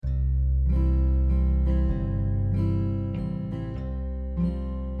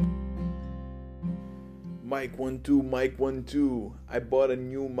Mic 1 2, mic 1 2. I bought a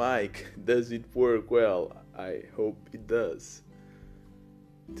new mic. Does it work well? I hope it does.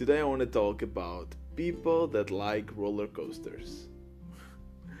 Today I want to talk about people that like roller coasters.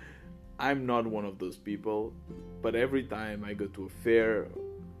 I'm not one of those people, but every time I go to a fair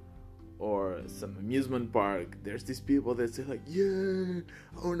or some amusement park, there's these people that say like, yeah,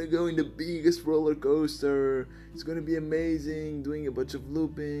 I want to go in the biggest roller coaster. It's going to be amazing, doing a bunch of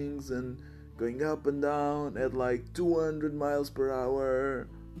loopings and going up and down at like 200 miles per hour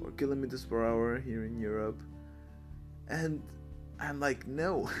or kilometers per hour here in Europe. And I'm like,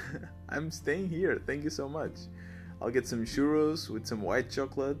 no, I'm staying here. Thank you so much. I'll get some churros with some white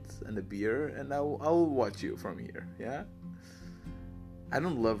chocolate and a beer, and I'll watch you from here, yeah? I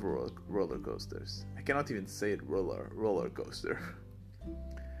don't love roller coasters. I cannot even say it roller coaster.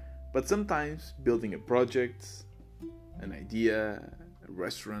 But sometimes building a project, an idea, a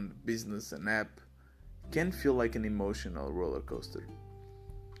restaurant, business, an app can feel like an emotional roller coaster.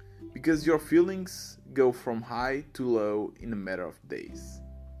 Because your feelings go from high to low in a matter of days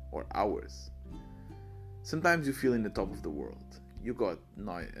or hours. Sometimes you feel in the top of the world. You got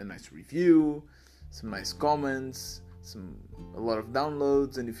a nice review, some nice comments, a lot of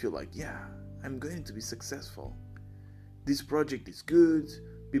downloads, and you feel like, yeah, I'm going to be successful. This project is good,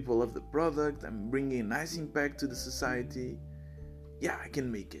 people love the product, I'm bringing a nice impact to the society. Yeah, I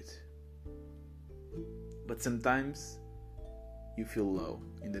can make it. But sometimes you feel low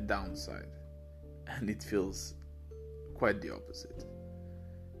in the downside, and it feels quite the opposite.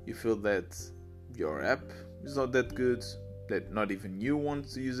 You feel that your app is not that good, that not even you want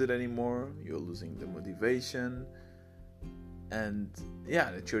to use it anymore, you're losing the motivation, and yeah,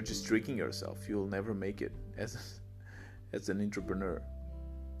 that you're just tricking yourself. You'll never make it as an entrepreneur.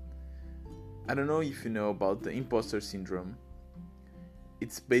 I don't know if you know about the imposter syndrome.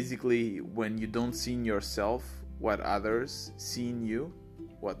 It's basically when you don't see in yourself what others see in you,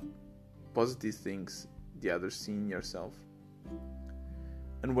 what positive things the others see in yourself.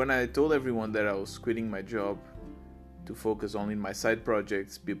 And when I told everyone that I was quitting my job to focus only on my side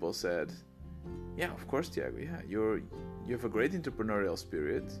projects, people said, yeah, of course, Tiago, yeah, you have a great entrepreneurial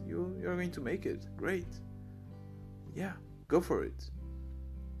spirit, you're going to make it, great. Yeah, go for it.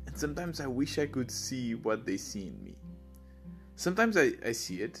 And sometimes I wish I could see what they see in me. Sometimes I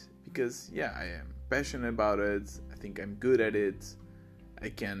see it because, yeah, I am passionate about it, I think I'm good at it, I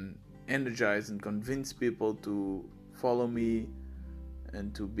can energize and convince people to follow me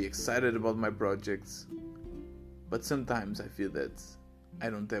and to be excited about my projects. But sometimes I feel that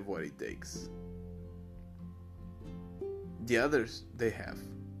I don't have what it takes. The others, they have.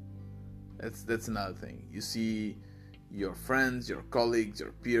 That's another thing. You see your friends, your colleagues,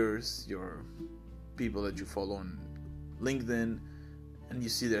 your peers, your people that you follow on LinkedIn, and you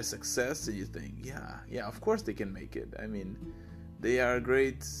see their success and you think, yeah, of course they can make it. I mean, they are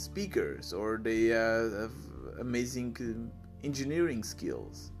great speakers, or they have amazing engineering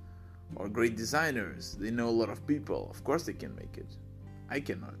skills, or great designers. They know a lot of people. Of course they can make it. I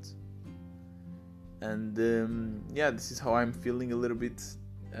cannot. And this is how I'm feeling a little bit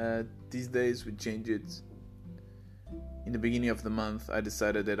these days. We change it. In the beginning of the month, I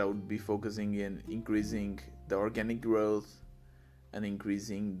decided that I would be focusing in increasing the organic growth and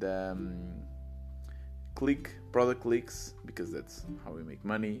increasing the product clicks, because that's how we make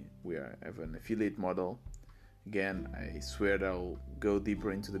money. We have an affiliate model. Again, I swear that I'll go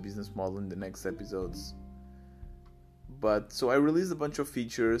deeper into the business model in the next episodes. But so I released a bunch of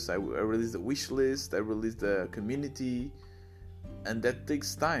features. I released the wish list, I released the community, and that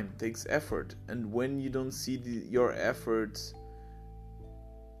takes time, takes effort. And when you don't see your efforts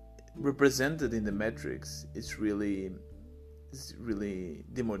represented in the metrics, it's really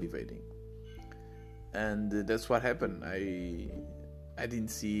demotivating. And that's what happened. I didn't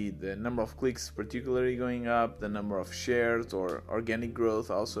see the number of clicks particularly going up, the number of shares or organic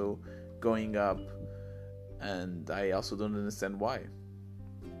growth also going up, and I also don't understand why.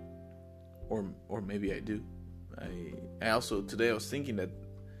 Or maybe I do. I also, today I was thinking that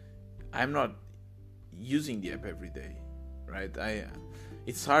I'm not using the app every day, right?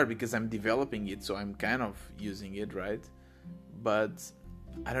 It's hard because I'm developing it, so I'm kind of using it, right? But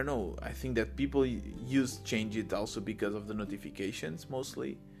I don't know, I think that people change it also because of the notifications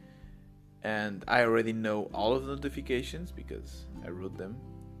mostly. And I already know all of the notifications because I wrote them.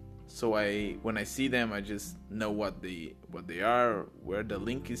 So when I see them, I just know what they are, where the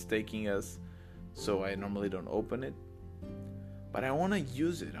link is taking us. So I normally don't open it. But I want to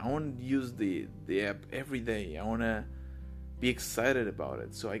use it. I want to use the app every day. I want to be excited about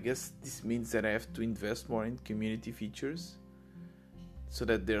it. So I guess this means that I have to invest more in community features. so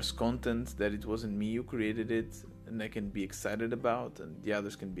that there's content that it wasn't me who created it, and I can be excited about, and the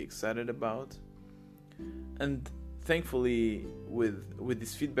others can be excited about. And thankfully, with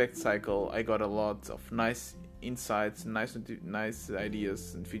this feedback cycle, I got a lot of nice insights, nice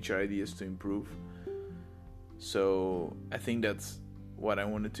ideas and feature ideas to improve. So I think that's what I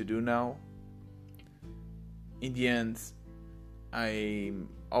wanted to do now. In the end, I'm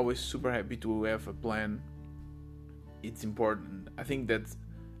always super happy to have a plan. It's important. I think that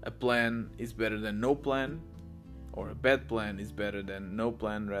a plan is better than no plan, or a bad plan is better than no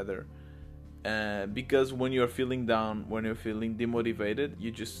plan, rather. Because when you're feeling down, when you're feeling demotivated, you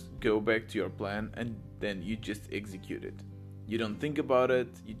just go back to your plan and then you just execute it. You don't think about it,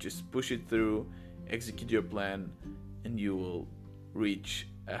 you just push it through, execute your plan, and you will reach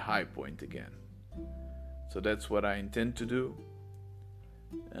a high point again. So that's what I intend to do.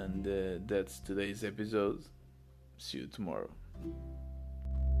 And that's today's episode. See you tomorrow.